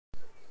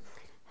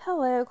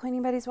Hello,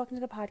 cleaning buddies. Welcome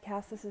to the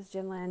podcast. This is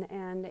Jen Lynn,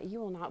 and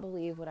you will not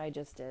believe what I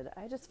just did.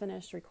 I just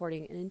finished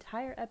recording an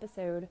entire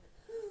episode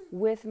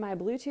with my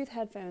Bluetooth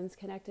headphones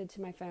connected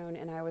to my phone,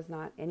 and I was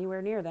not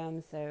anywhere near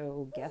them,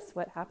 so guess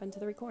what happened to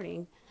the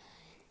recording?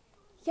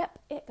 Yep,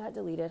 it got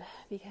deleted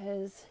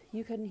because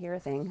you couldn't hear a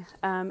thing.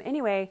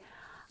 Anyway,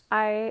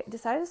 I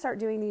decided to start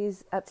doing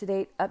these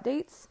up-to-date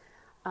updates,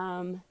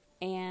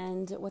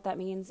 and what that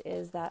means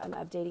is that I'm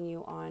updating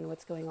you on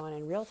what's going on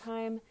in real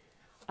time,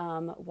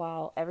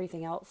 while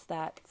everything else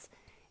that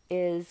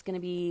is going to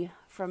be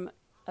from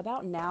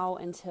about now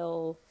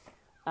until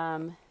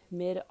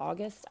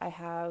mid-August, I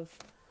have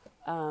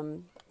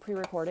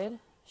pre-recorded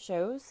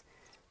shows.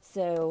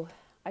 So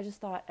I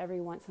just thought every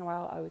once in a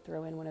while I would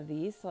throw in one of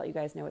these to let you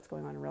guys know what's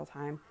going on in real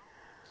time.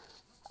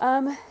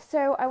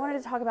 So I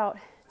wanted to talk about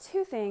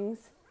two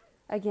things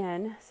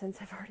again, since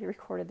I've already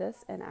recorded this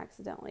and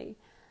accidentally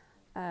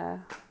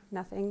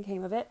nothing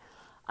came of it.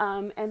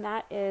 And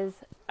that is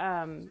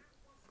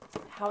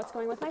how it's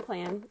going with my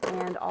plan,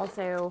 and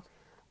also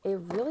a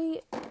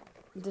really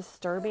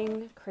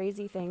disturbing,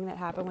 crazy thing that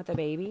happened with the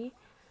baby.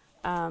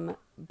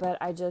 But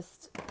I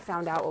just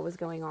found out what was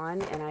going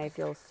on, and I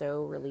feel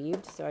so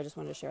relieved. So I just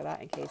wanted to share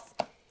that in case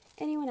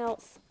anyone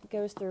else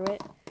goes through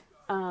it.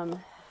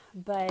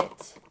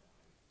 But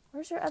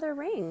where's your other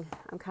ring?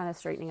 I'm kind of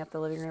straightening up the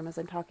living room as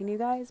I'm talking to you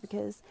guys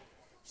because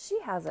she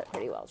has it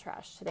pretty well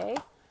trashed today.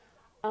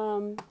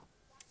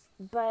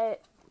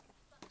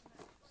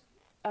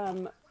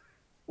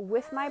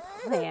 With my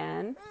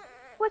plan,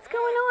 what's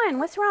going on?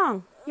 What's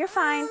wrong? You're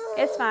fine.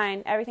 It's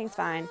fine. Everything's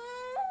fine.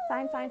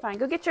 Fine.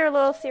 Go get your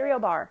little cereal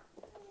bar.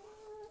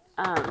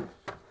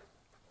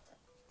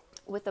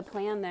 With the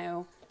plan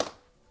though,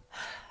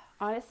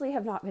 honestly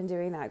have not been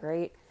doing that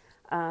great.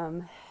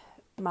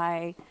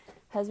 My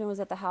husband was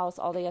at the house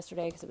all day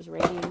yesterday because it was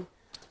raining.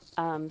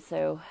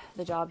 So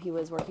the job he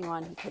was working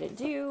on, he couldn't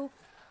do,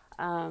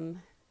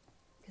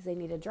 because they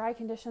needed dry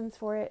conditions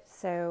for it.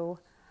 So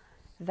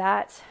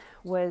that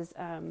was,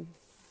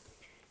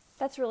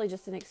 that's really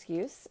just an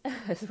excuse,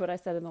 is what I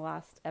said in the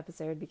last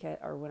episode,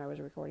 or when I was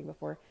recording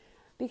before,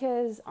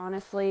 because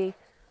honestly,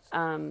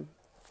 I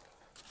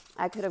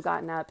could have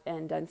gotten up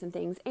and done some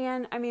things.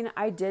 And I mean,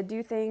 I did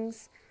do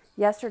things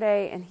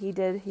yesterday, and he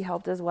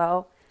helped as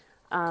well.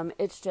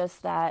 It's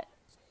just that,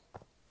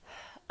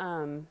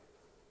 talking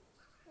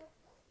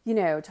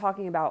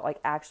about like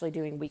actually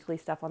doing weekly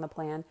stuff on the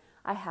plan,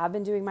 I have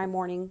been doing my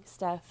morning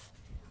stuff.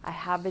 I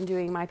have been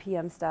doing my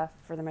PM stuff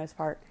for the most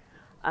part.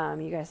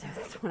 You guys know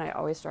that's one I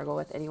always struggle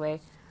with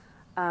anyway.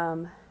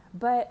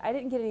 But I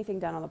didn't get anything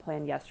done on the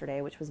plan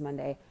yesterday, which was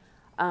Monday.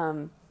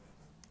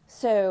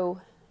 So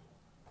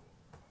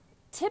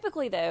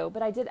typically though,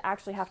 but I did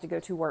actually have to go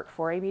to work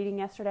for a meeting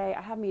yesterday.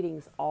 I have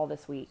meetings all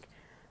this week,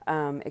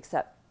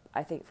 except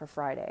I think for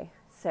Friday.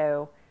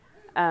 So,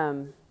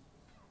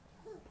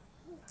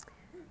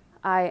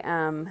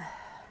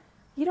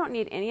 you don't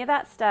need any of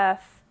that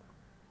stuff.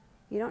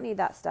 You don't need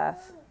that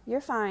stuff. You're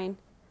fine.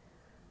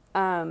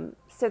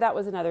 So that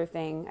was another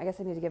thing. I guess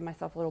I need to give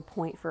myself a little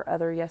point for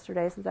other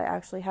yesterday, since I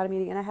actually had a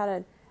meeting, and I had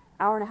an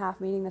hour and a half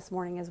meeting this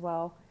morning as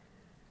well.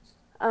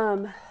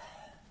 But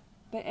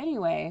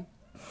anyway,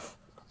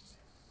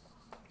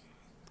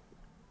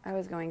 I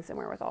was going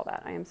somewhere with all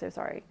that. I am so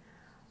sorry.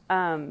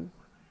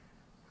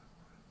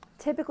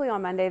 Typically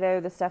on Monday though,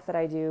 the stuff that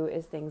I do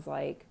is things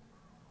like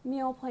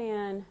meal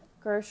plan,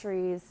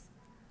 groceries.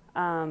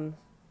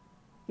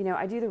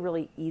 I do the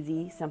really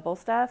easy, simple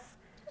stuff.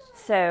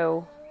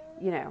 So,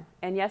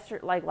 and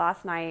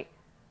last night,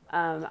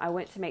 I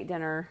went to make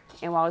dinner,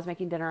 and while I was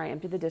making dinner, I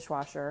emptied the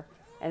dishwasher,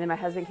 and then my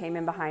husband came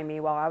in behind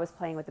me while I was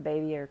playing with the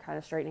baby or kind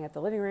of straightening up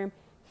the living room.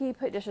 He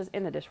put dishes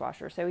in the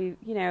dishwasher. So,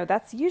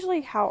 that's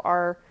usually how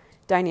our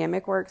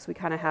dynamic works. We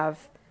kind of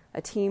have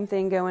a team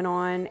thing going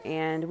on,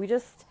 and we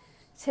just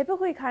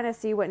typically kind of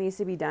see what needs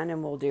to be done,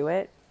 and we'll do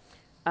it,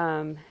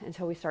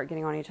 until we start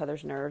getting on each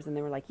other's nerves, and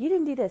then we're like, you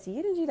didn't do this, you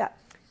didn't do that.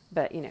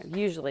 But,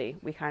 usually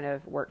we kind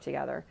of work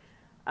together.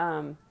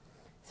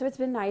 So it's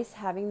been nice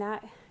having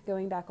that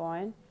going back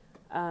on.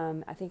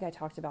 I think I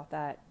talked about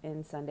that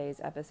in Sunday's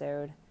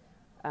episode,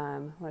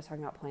 when I was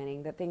talking about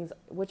planning. That things,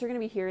 what you're going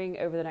to be hearing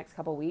over the next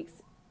couple weeks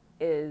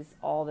is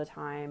all the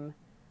time,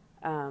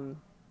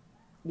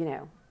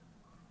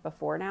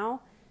 before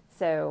now.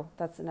 So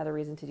that's another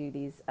reason to do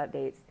these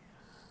updates.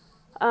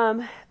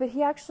 But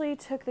he actually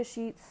took the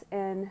sheets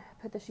and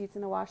put the sheets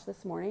in the wash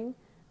this morning.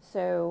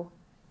 So,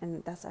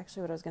 and that's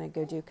actually what I was going to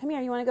go do. Come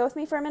here, you want to go with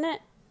me for a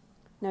minute?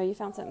 No, you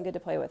found something good to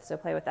play with, so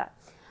play with that.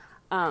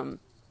 I'll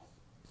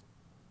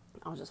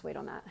just wait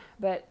on that.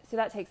 But, so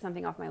that takes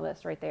something off my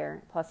list right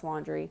there, plus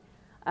laundry.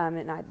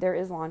 And there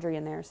is laundry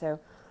in there, so,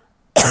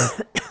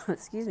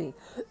 excuse me.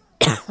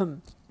 So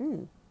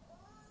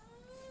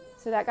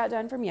that got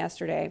done from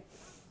yesterday.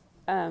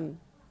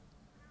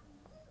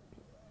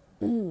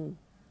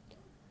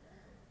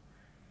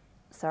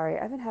 Sorry,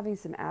 I've been having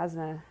some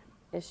asthma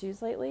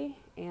issues lately,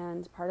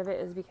 and part of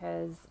it is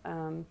because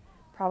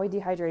probably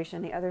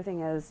dehydration. The other thing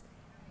is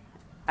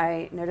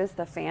I noticed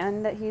the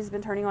fan that he's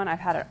been turning on, I've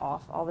had it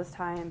off all this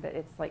time, but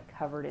it's like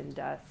covered in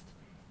dust,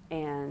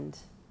 and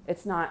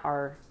it's not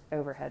our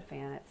overhead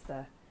fan. It's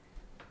the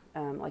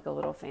like a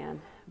little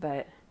fan,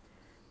 but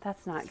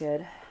that's not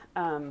good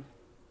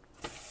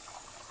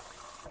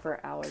for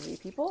allergy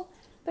people.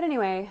 But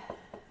anyway,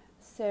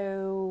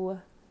 so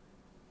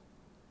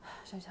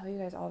should I tell you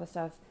guys all the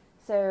stuff?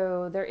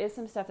 So there is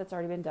some stuff that's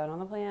already been done on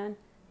the plan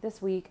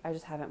this week. I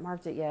just haven't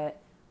marked it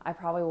yet. I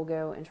probably will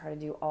go and try to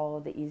do all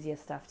of the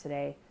easiest stuff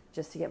today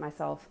just to get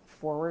myself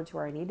forward to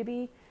where I need to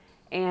be.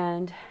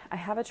 And I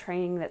have a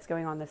training that's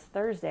going on this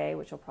Thursday,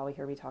 which you'll probably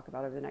hear me talk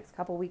about over the next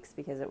couple weeks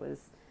because it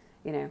was,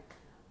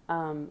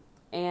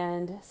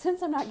 and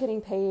since I'm not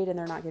getting paid and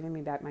they're not giving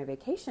me back my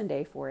vacation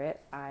day for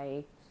it,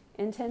 I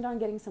intend on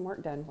getting some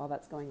work done while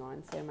that's going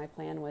on. So my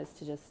plan was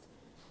to just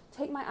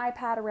take my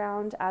iPad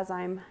around as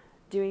I'm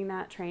doing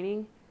that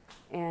training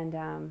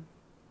and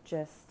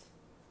just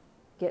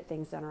get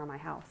things done around my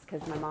house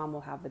because my mom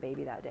will have the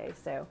baby that day.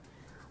 So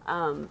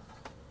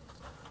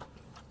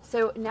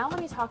now let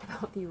me talk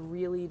about the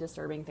really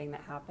disturbing thing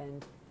that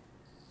happened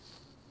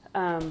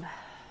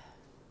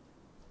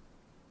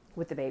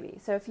with the baby.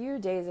 So a few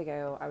days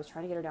ago, I was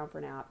trying to get her down for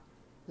a nap.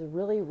 It was a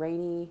really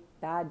rainy,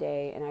 bad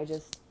day, and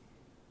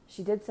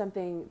she did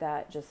something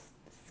that just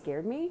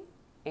scared me,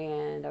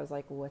 and I was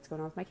like, what's going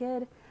on with my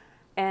kid?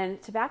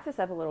 And to back this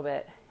up a little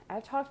bit,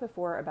 I've talked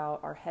before about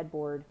our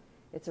headboard.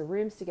 It's a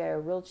Rooms To Go,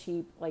 real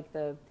cheap. Like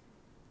the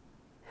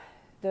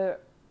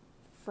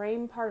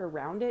frame part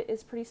around it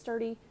is pretty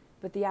sturdy,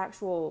 but the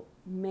actual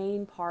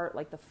main part,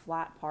 like the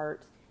flat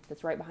part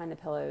that's right behind the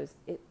pillows,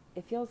 it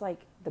feels like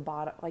the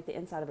bottom, like the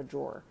inside of a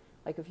drawer.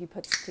 Like if you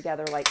put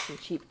together like some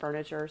cheap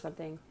furniture or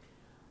something.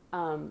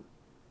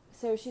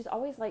 So she's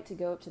always liked to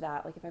go up to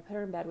that. Like if I put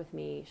her in bed with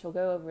me, she'll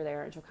go over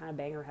there and she'll kind of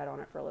bang her head on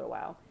it for a little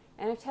while.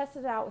 And I've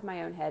tested it out with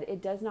my own head.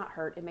 It does not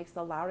hurt. It makes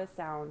the loudest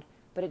sound,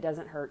 but it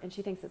doesn't hurt. And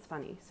she thinks it's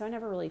funny. So I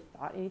never really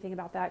thought anything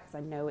about that because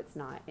I know it's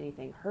not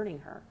anything hurting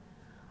her.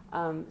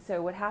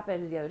 So what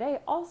happened the other day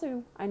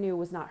also I knew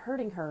was not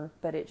hurting her,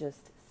 but it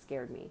just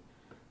scared me.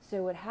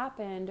 So what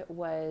happened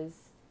was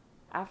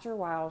after a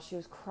while she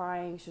was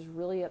crying. She was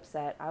really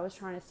upset. I was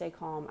trying to stay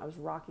calm. I was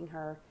rocking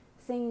her,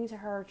 singing to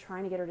her,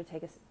 trying to get her to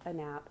take a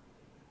nap.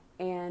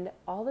 And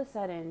all of a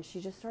sudden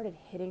she just started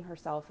hitting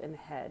herself in the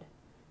head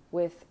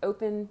with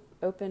open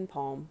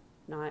palm,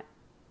 not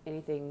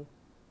anything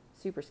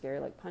super scary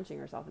like punching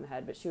herself in the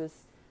head, but she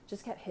was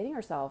just kept hitting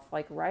herself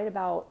like right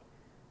about,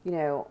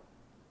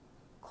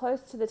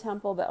 close to the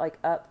temple, but like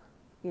up,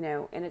 and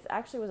it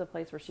actually was a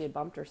place where she had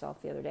bumped herself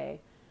the other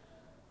day.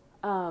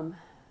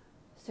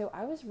 So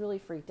I was really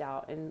freaked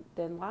out. And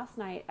then last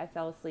night I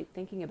fell asleep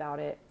thinking about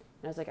it.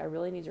 And I was like, I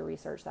really need to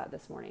research that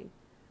this morning.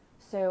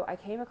 So I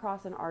came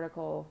across an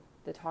article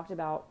that talked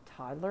about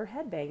toddler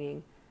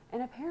headbanging.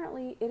 And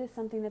apparently it is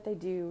something that they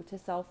do to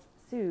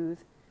self-soothe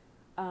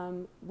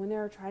when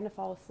they're trying to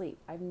fall asleep.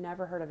 I've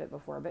never heard of it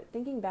before. But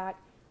thinking back,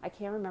 I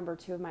can remember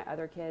two of my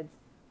other kids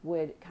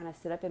would kind of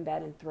sit up in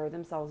bed and throw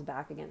themselves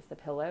back against the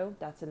pillow.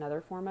 That's another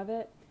form of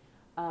it.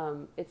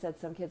 It said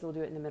some kids will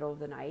do it in the middle of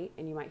the night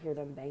and you might hear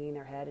them banging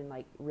their head and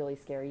like really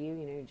scare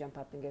you, jump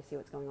up and go see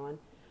what's going on.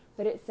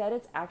 But it said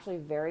it's actually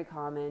very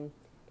common.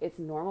 It's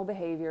normal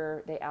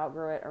behavior. They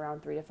outgrow it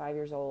around 3 to 5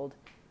 years old.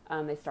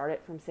 They start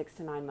it from 6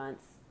 to 9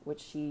 months, which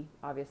she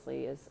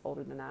obviously is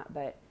older than that,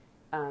 but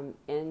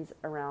ends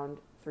around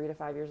 3 to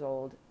 5 years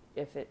old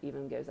if it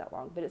even goes that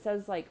long. But it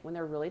says like when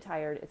they're really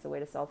tired, it's a way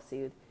to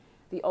self-soothe.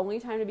 The only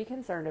time to be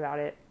concerned about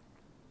it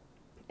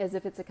is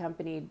if it's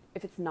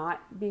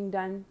not being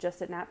done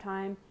just at nap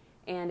time,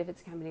 and if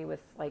it's accompanied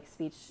with like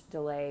speech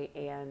delay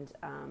and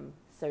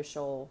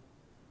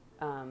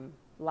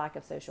lack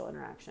of social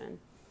interaction.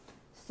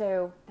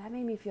 So that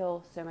made me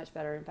feel so much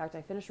better. In fact,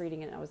 I finished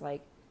reading it and I was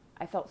like,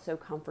 I felt so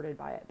comforted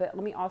by it. But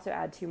let me also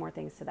add 2 more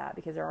things to that,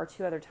 because there are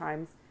 2 other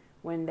times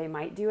when they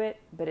might do it,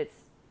 but it's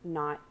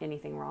not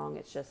anything wrong.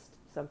 It's just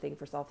something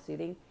for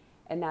self-soothing.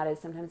 And that is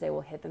sometimes they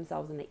will hit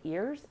themselves in the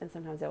ears and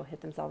sometimes they will hit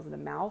themselves in the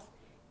mouth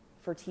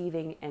for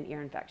teething and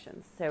ear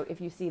infections. So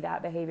if you see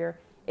that behavior,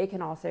 it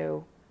can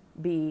also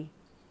be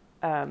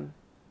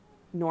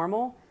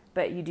normal,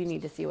 but you do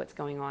need to see what's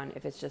going on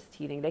if it's just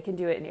teething. They can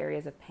do it in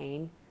areas of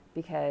pain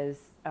because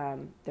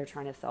they're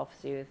trying to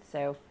self-soothe.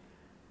 So,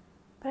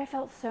 but I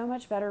felt so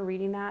much better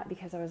reading that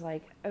because I was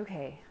like,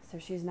 okay, so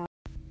she's not.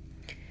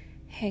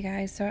 Hey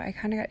guys, so I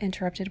kind of got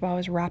interrupted while I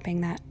was wrapping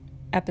that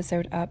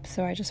episode up,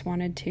 so I just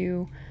wanted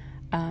to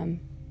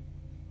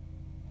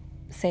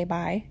say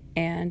bye,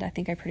 and I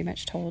think I pretty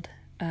much told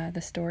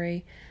the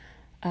story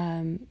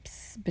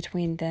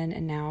between then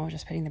and now,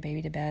 just putting the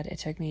baby to bed. It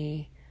took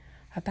me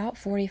about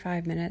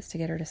 45 minutes to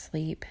get her to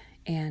sleep,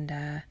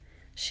 and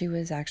she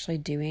was actually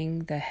doing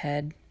the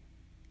head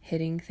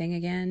hitting thing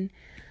again,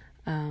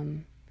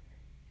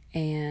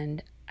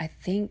 and I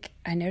think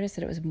I noticed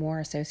that it was more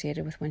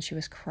associated with when she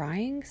was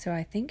crying, so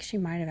I think she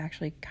might have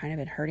actually kind of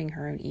been hurting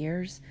her own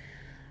ears,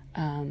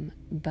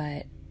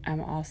 but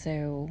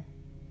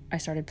I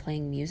started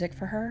playing music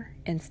for her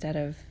instead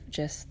of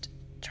just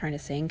trying to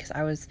sing, because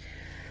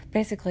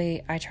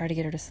I tried to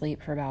get her to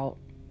sleep for about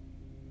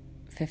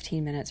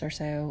 15 minutes or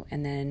so,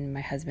 and then my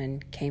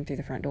husband came through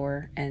the front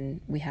door, and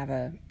we have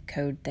a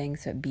code thing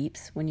so it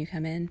beeps when you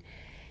come in,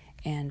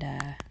 and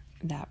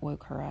that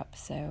woke her up.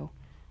 So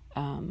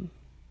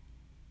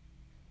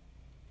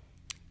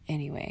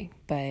anyway,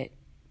 but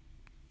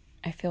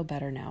I feel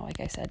better now,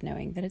 like I said,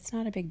 knowing that it's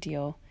not a big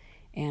deal,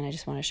 and I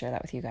just want to share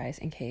that with you guys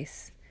in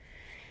case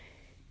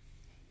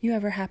you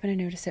ever happen to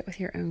notice it with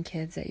your own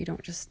kids, that you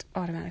don't just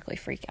automatically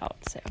freak out.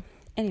 So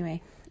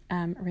anyway,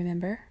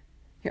 remember,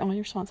 you're only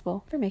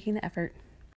responsible for making the effort.